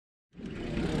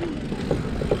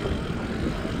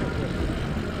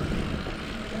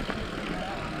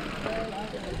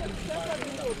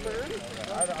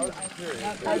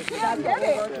I can't get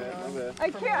it. I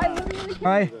can't. I literally can't.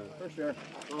 All right. For sure.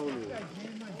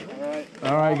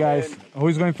 All right, guys.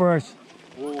 Who's going first?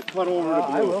 We'll cut over to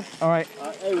blue. I will. All right.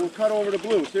 Hey, we'll cut over to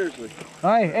blue, seriously.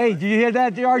 All right. Hey, did you hear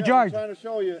that, George? I'm trying to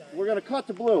show you. We're going to cut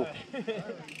the blue.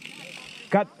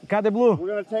 Cut the blue. We're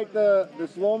going to take the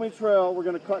Sloamy Trail. We're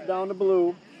going to cut down the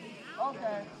blue.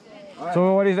 Okay. Right.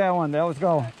 So what is that one? Let's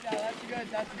go. Yeah,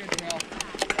 that's a good trail.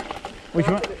 Which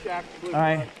one? All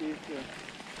right.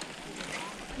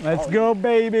 Let's go,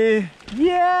 baby.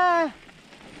 Yeah.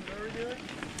 What are we doing?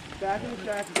 Back in the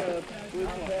shack, the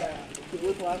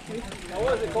blue philosophy.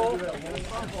 What is it called?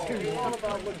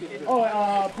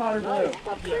 Oh, powder blue.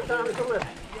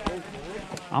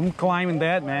 I'm climbing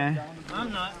that, man.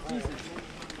 I'm not. Jesus.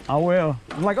 I will.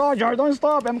 I'm like, oh, George, don't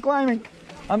stop. I'm climbing.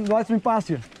 Let me pass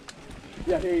you.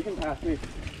 Yeah, here, you can pass me.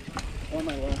 On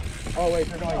my left. Oh, wait,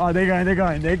 they're going. Oh,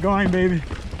 they're going, baby.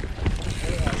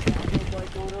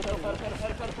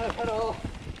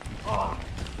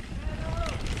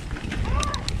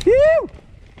 Woo!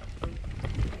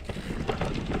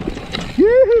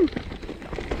 Woo!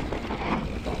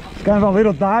 It's kind of a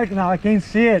little dark now. I can't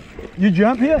see it. You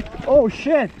jump here? Oh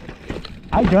shit!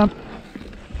 I jump.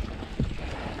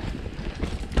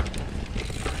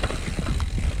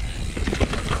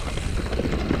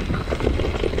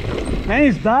 Man,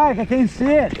 it's dark. I can't see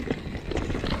it.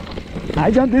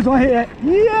 I jump this one here.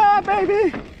 Yeah,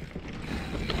 baby!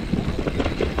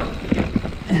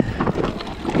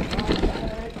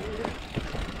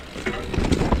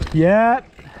 Yep.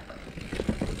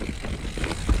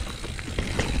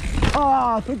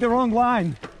 Oh, I took the wrong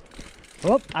line.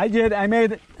 Oh, I did. I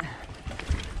made it.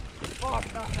 Oh,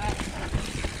 not that.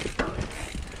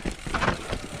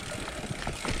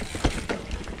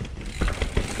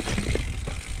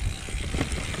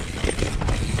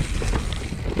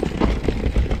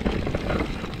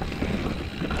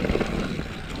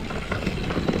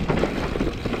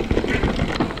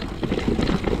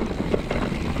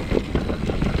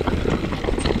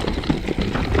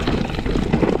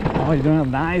 Oh, you're doing it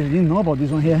nice. I didn't know about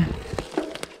this one here.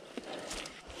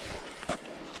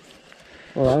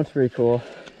 Well, that one's pretty cool.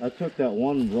 I took that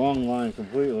one wrong line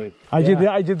completely. I did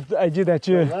that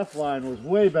too. The left line was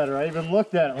way better. I even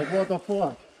looked at it like, what the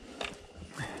fuck?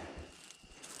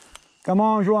 Come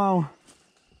on, João.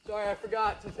 Sorry, I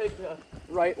forgot to take the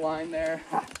right line there.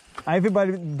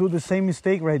 Everybody do the same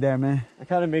mistake right there, man. I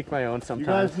kind of make my own sometimes.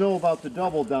 You guys know about the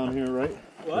double down here, right?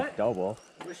 What? Double?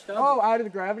 Which double? Oh, out of the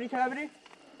gravity cavity?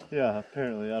 Yeah,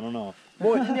 apparently. I don't know.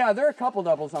 Well, yeah, there are a couple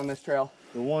doubles on this trail.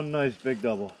 The one nice big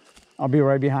double. I'll be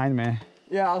right behind, man.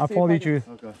 Yeah, I'll follow you.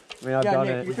 Okay. I mean, I've done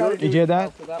Nick, it. You did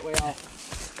that? So that way I'll...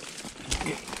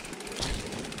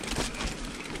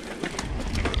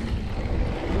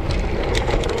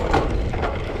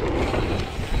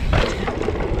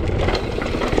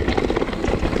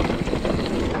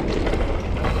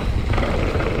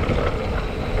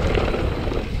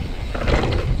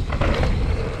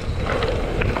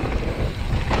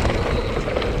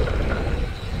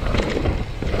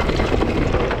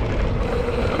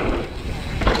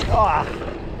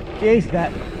 Chase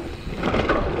that.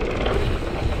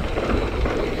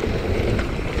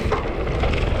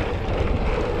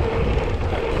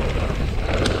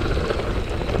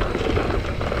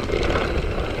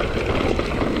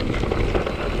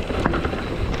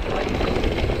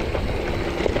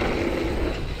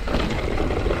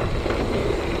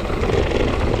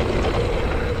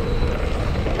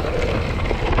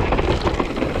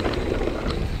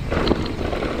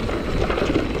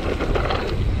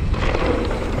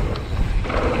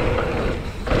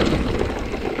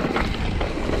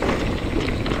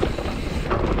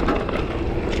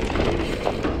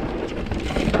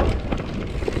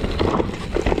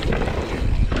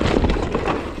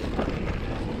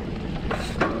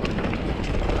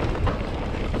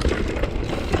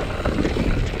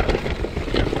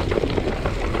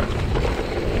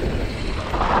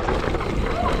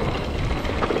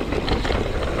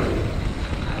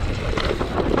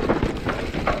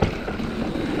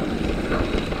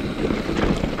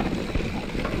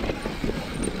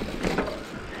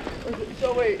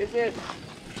 So wait, is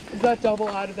that double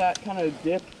out of that kind of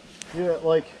dip? Yeah,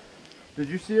 like, did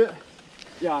you see it?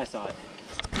 Yeah, I saw it.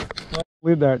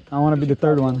 Leave that. I want to be the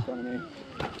third one.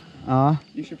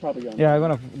 You should probably go. Yeah, I'm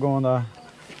gonna go on the.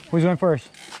 Who's going first?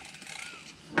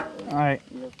 All right.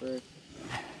 You go first.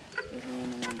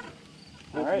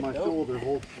 All right, my go. shoulder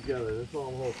holds together. That's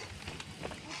all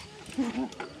I'm hoping.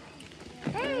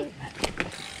 Hey!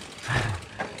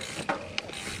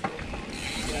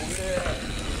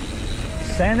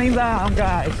 Standing down,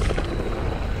 guys.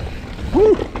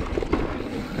 Woo!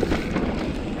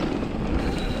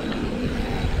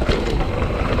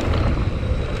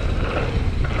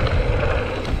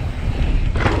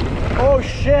 Oh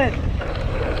shit!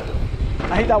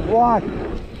 I hit that rock.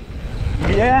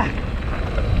 Yeah.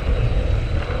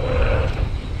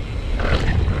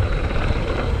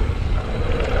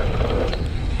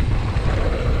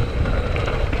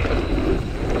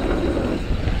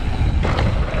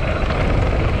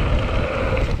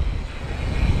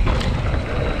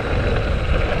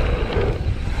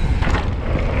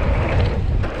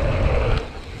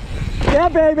 Yeah,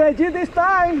 baby, I did this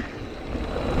time.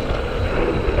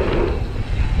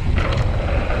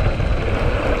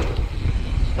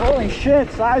 Holy shit,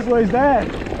 Sizeway's there.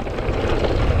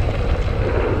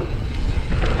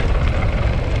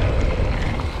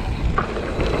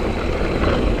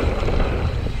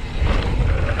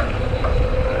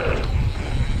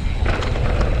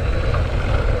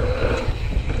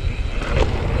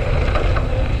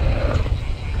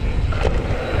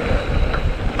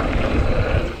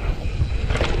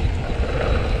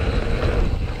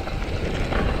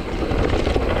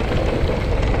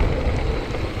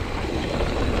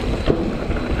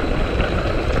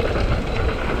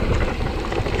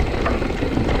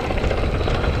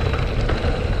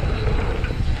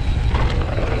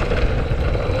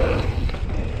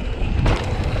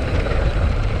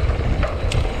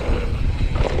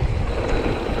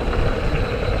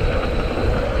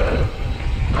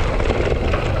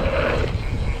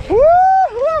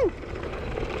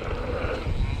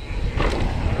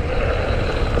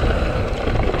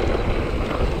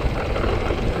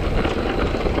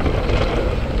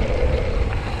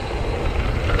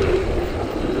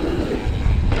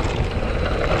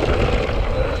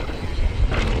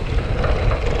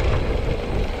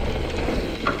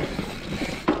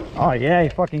 Oh yeah, you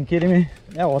fucking kidding me?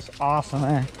 That was awesome,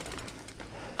 man.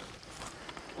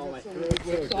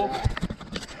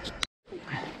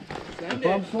 If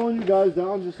I'm slowing you guys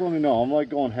down, just let me know. I'm like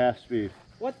going half speed.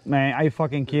 Man, are you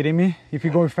fucking kidding me? If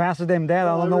you go faster than that,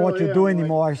 I don't know what you do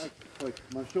anymore. Like,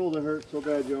 my shoulder hurts so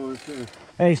bad, you don't understand.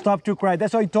 Hey, stop to cry.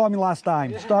 That's what you told me last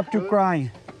time. Stop to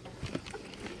crying.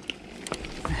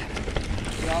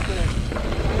 Drop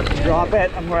it. Drop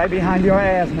it. I'm right behind your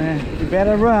ass, man. You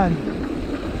better run.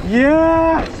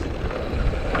 Yes!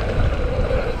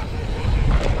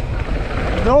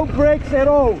 No brakes at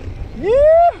all.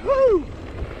 Yee-hoo!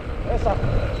 That's a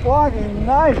fucking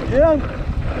nice jump.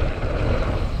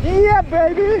 Yeah,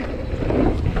 baby!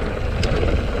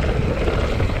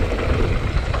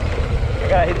 You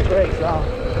gotta hit the brakes now.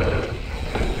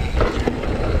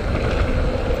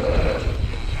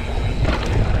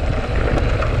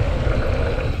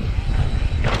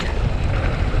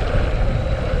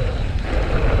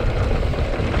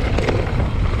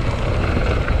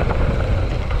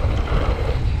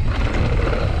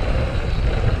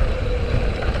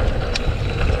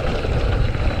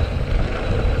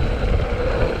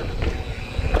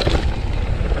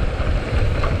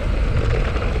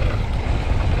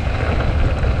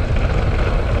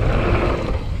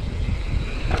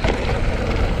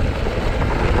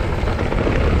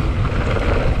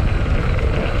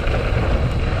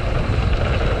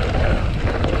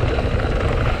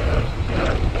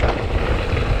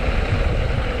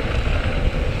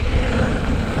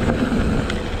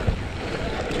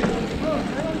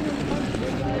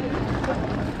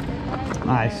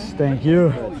 Nice, thank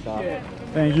you.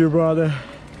 Thank you, brother.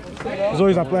 It's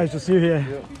always a pleasure to see you here.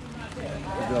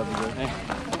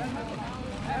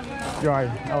 Joy,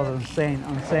 that was insane,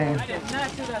 insane. Not do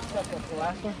that stuff like the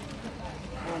last one.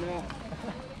 Oh no.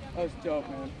 That was dope,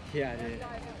 man. Yeah, dude.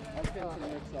 I was getting some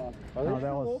mix off. No,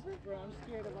 that was... Bro, I'm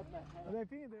scared about that.